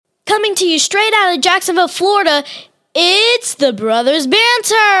Coming to you straight out of Jacksonville, Florida, it's the Brothers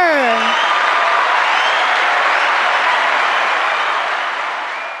Banter.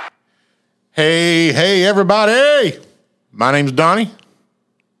 Hey, everybody. My name's Donnie.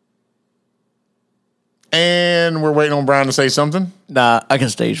 And we're waiting on Brian to say something. Nah, I can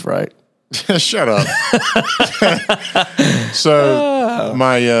stage fright. Shut up. So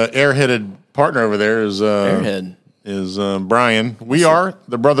my airheaded partner over there is Brian. We are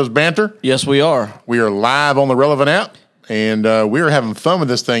the Brothers Banter. Yes, we are. We are live on the Relevant App, and we are having fun with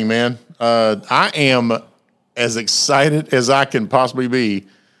this thing, man. I am as excited as I can possibly be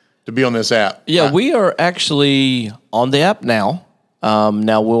to be on this app. Yeah, we are actually on the app now.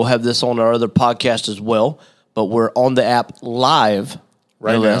 Now we'll have this on our other podcast as well, but we're on the app live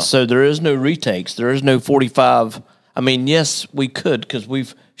right now. So there is no retakes. There is no 45. I mean, yes, we could because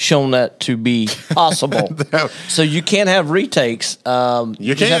we've shown that to be possible. So you can't have retakes.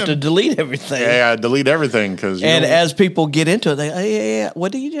 You just have to delete everything. Yeah, delete everything. And as people get into it, they hey,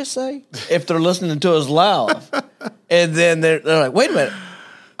 what did you just say? If they're listening to us live. And then they're like, wait a minute.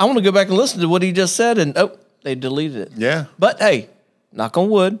 I want to go back and listen to what he just said. And, they deleted it. Yeah. But, hey, knock on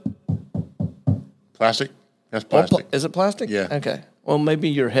wood. Plastic? That's plastic. Is it plastic? Yeah. Okay. Well, maybe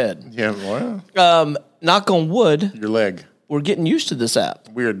your head. Yeah, well. Knock on wood. Your leg. We're getting used to this app.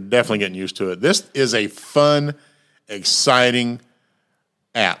 We are definitely getting used to it. This is a fun, exciting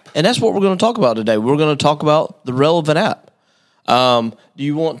app. And that's what we're going to talk about today. We're going to talk about the Relevant App. Do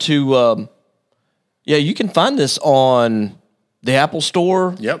you want to you can find this on the Apple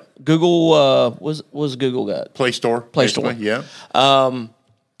Store. Yep. Google, what's Google got? Play Store. Play Store. Yeah.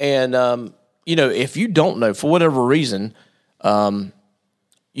 If you don't know, for whatever reason,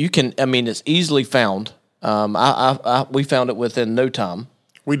 you can, it's easily found. We found it within no time.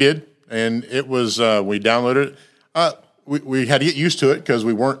 We did. And it was, we downloaded it. We had to get used to it because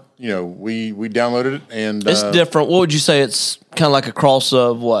we weren't, we downloaded it and. It's different. What would you say? It's kind of like a cross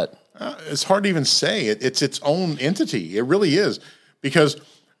of what? It's hard to even say. It's its own entity. It really is. Because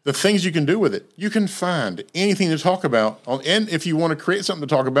the things you can do with it, you can find anything to talk about. And if you want to create something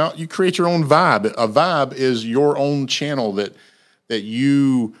to talk about, you create your own vibe. A vibe is your own channel that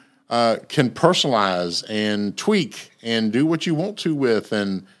you can personalize and tweak and do what you want to with.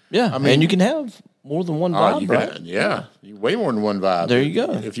 And and you can have more than one vibe, right? Yeah, way more than one vibe. There you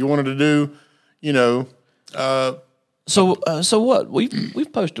go. If you wanted to do, So what?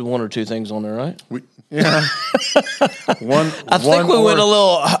 We've posted one or two things on there, right? I think we went a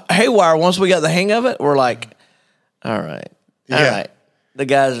little haywire once we got the hang of it. We're like, all right. The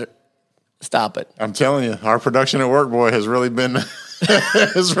guys, stop it. I'm telling you, our production at work, boy, has really been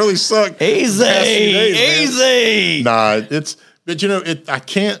has really sucked. Easy. Nah, I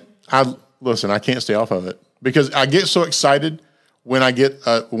can't stay off of it because I get so excited when I get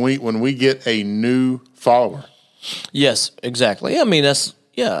when we get a new follower. Yes, exactly. That's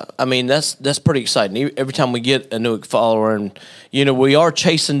pretty exciting. Every time we get a new follower, and we are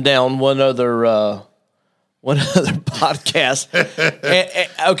chasing down one other podcast.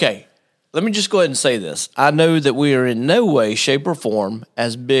 Okay, let me just go ahead and say this. I know that we are in no way, shape, or form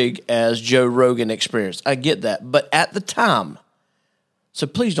as big as Joe Rogan Experience. I get that, but at the time, so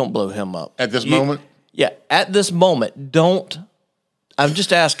please don't blow him up at this moment. Yeah, at this moment, don't. I'm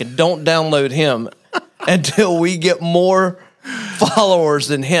just asking. Don't download him until we get more followers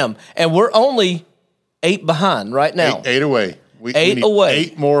than him. And we're only 8 behind right now. 8 away. We need away.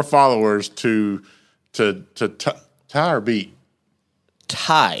 8 more followers to tie or beat.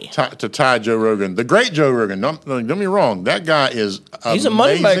 To tie Joe Rogan. The great Joe Rogan. Don't get me wrong. That guy is He's a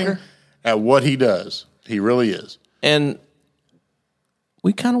moneymaker at what he does. He really is. And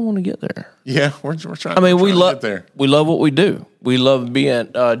we kind of want to get there. Yeah, we're trying. We love get there. We love what we do. We love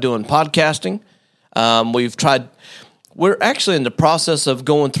doing podcasting. We've tried. We're actually in the process of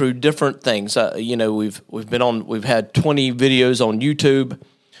going through different things. We've had 20 videos on YouTube.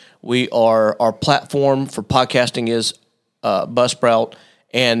 Our platform for podcasting is Buzzsprout,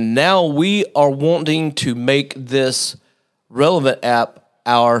 and now we are wanting to make this Relevant app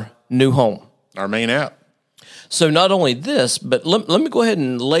our new home, our main app. So not only this, but let me go ahead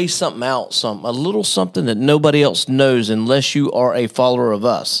and lay something out, a little something that nobody else knows unless you are a follower of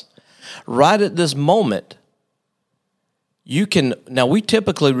us. Right at this moment, now we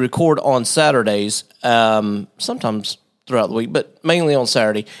typically record on Saturdays, sometimes throughout the week, but mainly on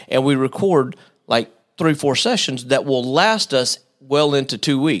Saturday, and we record like 3-4 sessions that will last us well into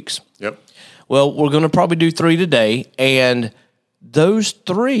 2 weeks. Yep. Well, we're going to probably do 3 today, and those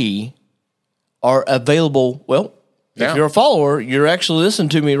 3 are available. Well, if you're a follower, you're actually listening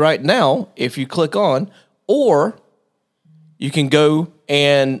to me right now if you click on, or you can go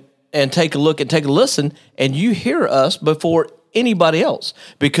and and take a look and take a listen, and you hear us before anybody else.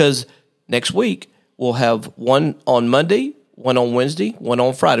 Because next week we'll have one on Monday, one on Wednesday, one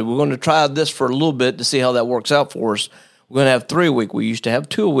on Friday. We're going to try this for a little bit to see how that works out for us. We're going to have 3 a week. We used to have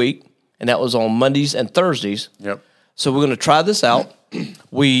 2 a week, and that was on Mondays and Thursdays. Yep. So we're going to try this out.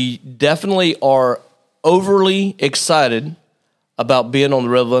 We definitely are overly excited about being on the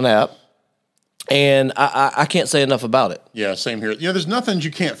Relevnt app, and I can't say enough about it. Yeah, same here. There's nothing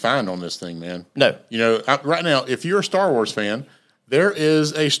you can't find on this thing, man. No. Right now, if you're a Star Wars fan, there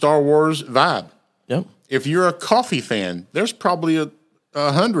is a Star Wars vibe. Yep. If you're a coffee fan, there's probably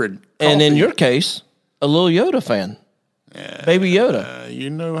 100. And in your case, a little Yoda fan. Baby Yoda. You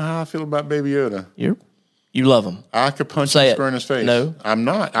know how I feel about Baby Yoda. You love him. I could punch Say him it. square in his face. No. I'm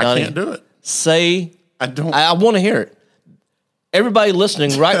not. I Donnie, can't do it. Say. I don't. I want to hear it. Everybody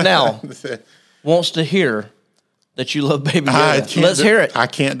listening right now wants to hear that you love Baby Yoda. Let's hear it. I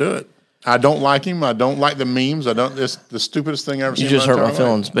can't do it. I don't like him. I don't like the memes. It's the stupidest thing I've ever seen. You just hurt my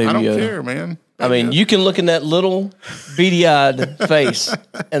feelings, Baby Yoda. I don't care, man. I mean, you can look in that little beady-eyed face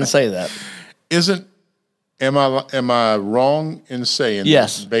and say that. Am I wrong in saying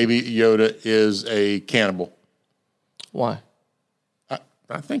yes, that Baby Yoda is a cannibal? Why?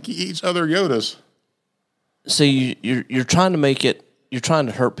 I think he eats other Yodas. See, you're trying to make it. You're trying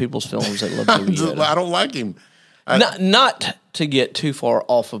to hurt people's feelings that love Baby Yoda. I don't like him. Not to get too far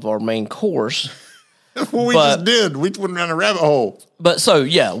off of our main course. Well, we just did. We went down a rabbit hole. But so,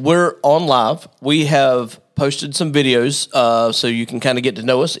 yeah, we're on live. We have posted some videos so you can kind of get to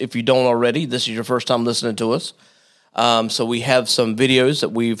know us. If you don't already, this is your first time listening to us. So we have some videos that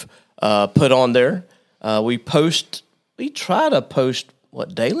we've put on there. We try to post,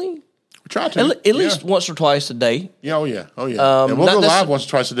 daily? We try to. At least once or twice a day. Yeah, oh yeah. And we'll go live once or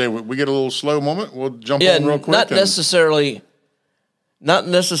twice a day. We get a little slow moment, we'll jump on real quick. Not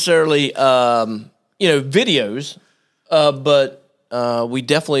necessarily videos, but we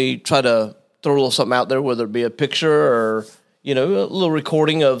definitely try to throw a little something out there, whether it be a picture or, a little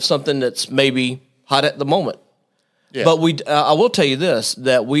recording of something that's maybe hot at the moment. Yeah. But I will tell you this,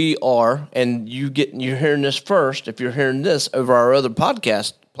 that we are, and you're hearing this first, if you're hearing this over our other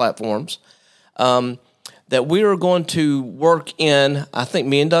podcast platforms, that we are going to work in, I think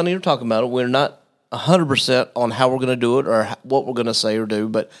me and Donnie are talking about it, we're not 100% on how we're going to do it or what we're going to say or do,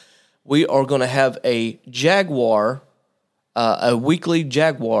 but we are going to have a weekly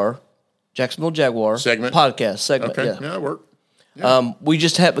Jacksonville Jaguar podcast segment. Okay, yeah, that worked. Yeah. We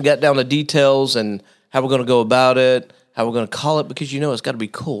just haven't got down to details and how we're going to go about it, how we're going to call it, because it's got to be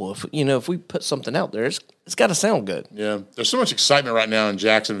cool. If we put something out there, it's got to sound good. Yeah, there's so much excitement right now in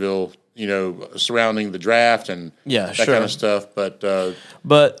Jacksonville, surrounding the draft and that kind of stuff. But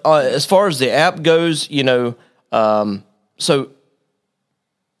as far as the app goes, so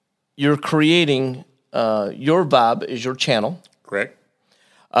you're creating your vibe is your channel, correct?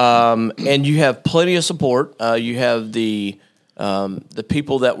 And you have plenty of support. You have the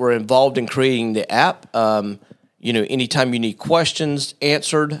people that were involved in creating the app. Anytime you need questions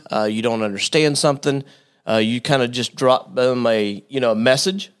answered, you don't understand something, you kind of just drop them a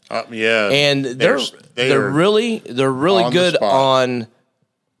message. And they're really good on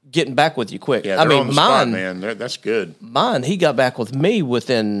getting back with you quick. Yeah, on the spot, man. That's good. Mine, he got back with me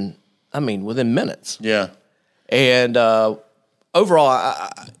within minutes. Yeah. And overall,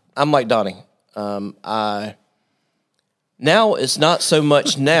 I'm like Donnie. Now it's not so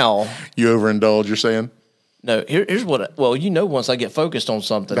much now. You overindulge, you're saying? No, here's what. Once I get focused on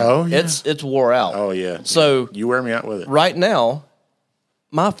something, it's wore out. Oh yeah. So you wear me out with it. Right now,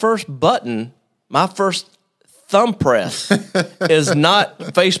 my first thumb press is not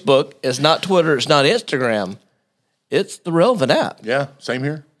Facebook, it's not Twitter, it's not Instagram. It's the Relevnt app. Yeah, same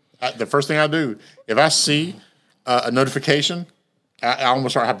here. The first thing I do, if I see a notification, I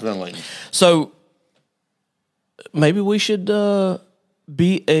almost start hyperventilating. So maybe we should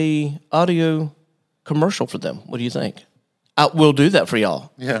be a audio commercial for them. What do you think? We'll do that for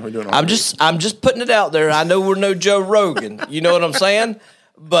y'all. Yeah, we're doing. I'm just putting it out there. I know we're no Joe Rogan. You know what I'm saying?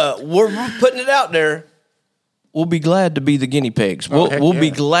 But we're putting it out there. We'll be glad to be the guinea pigs. We'll be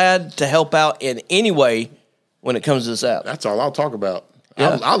glad to help out in any way when it comes to this app. That's all I'll talk about.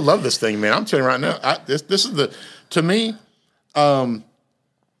 Yeah. I love this thing, man. I'm telling you right now. This is to me. I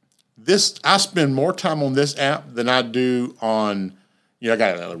spend more time on this app than I do on. I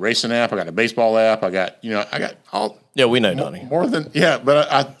got a racing app. I got a baseball app. I got all. Yeah, we know, Donnie. More than now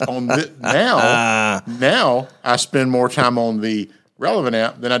I spend more time on the Relevnt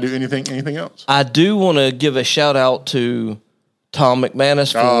app than I do anything else. I do want to give a shout out to Tom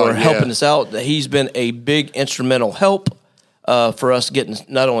McManus for helping us out. He's been a big instrumental help for us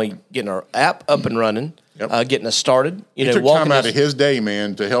not only getting our app up and running, getting us started. He took time out of his day,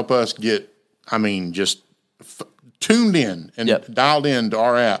 man, to help us get, just tuned in and dialed into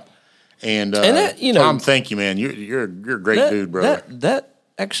our app. And that, Tom, thank you, man. You're a great dude, brother. That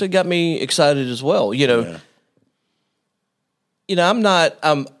actually got me excited as well.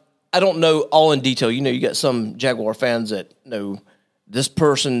 I don't know all in detail. You got some Jaguar fans that know this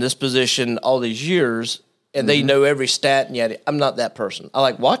person, this position, all these years, and they know every stat. And yet, I'm not that person. I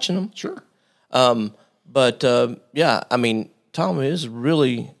like watching them. Sure. But Tom is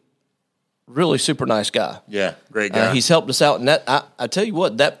really, really super nice guy. Yeah, great guy. He's helped us out, and that I tell you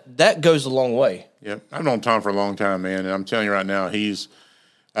what, that goes a long way. Yeah, I've known Tom for a long time, man, and I'm telling you right now, he's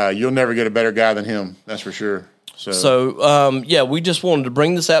you'll never get a better guy than him. That's for sure. So we just wanted to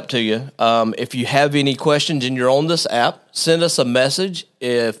bring this app to you. If you have any questions and you're on this app, send us a message.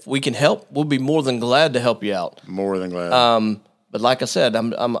 If we can help, we'll be more than glad to help you out. More than glad. But like I said,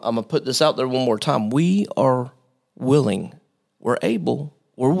 I'm gonna put this out there one more time. We are willing, we're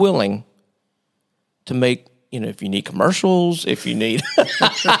willing to make. If you need commercials, if you need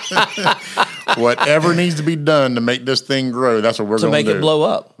whatever needs to be done to make this thing grow, that's what we're going to do. To make it blow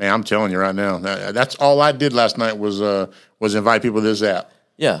up. Man, I'm telling you right now, that's all I did last night was invite people to this app.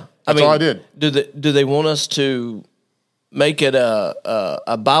 Yeah. That's all I did. Do they want us to make it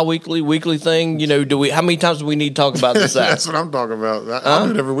a bi-weekly, weekly thing? How many times do we need to talk about this app? That's what I'm talking about. I'll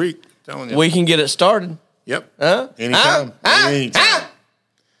do it every week. I'm telling you. We can get it started. Yep. Anytime. Anytime.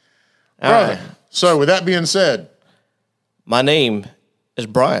 All right. So, with that being said, my name is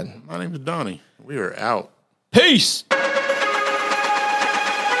Brian. My name is Donnie. We are out. Peace.